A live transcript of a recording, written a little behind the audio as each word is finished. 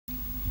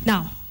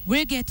Now,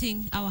 we're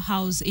getting our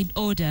house in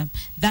order.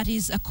 That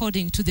is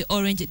according to the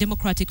Orange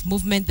Democratic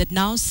Movement that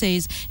now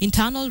says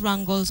internal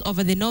wrangles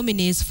over the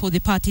nominees for the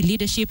party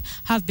leadership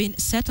have been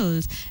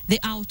settled. The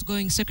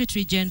outgoing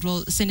Secretary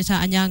General, Senator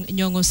Anyang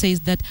Nyong'o,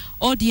 says that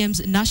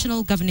ODM'S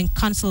National Governing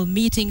Council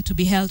meeting to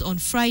be held on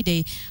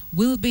Friday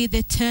will be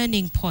the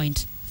turning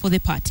point for the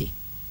party.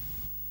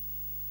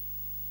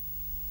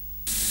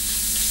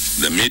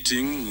 The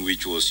meeting,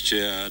 which was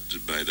chaired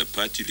by the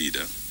party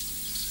leader,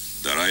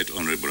 the Right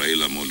Honorable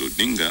Raila Amolo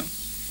Odinga,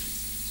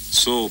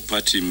 saw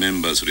party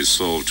members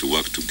resolve to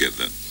work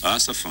together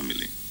as a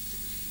family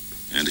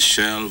and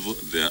shelve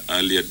their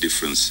earlier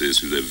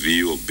differences with a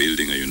view of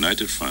building a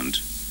united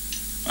front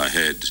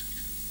ahead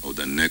of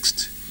the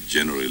next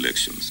general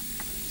elections.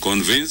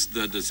 Convinced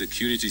that the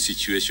security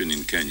situation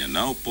in Kenya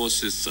now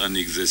poses an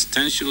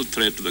existential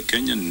threat to the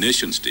Kenyan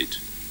nation state,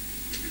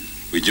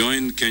 we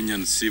join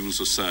Kenyan civil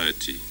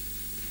society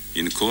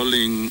in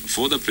calling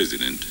for the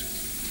President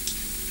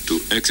to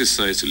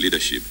exercise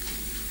leadership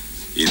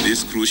in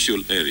this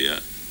crucial area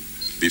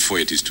before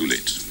it is too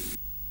late.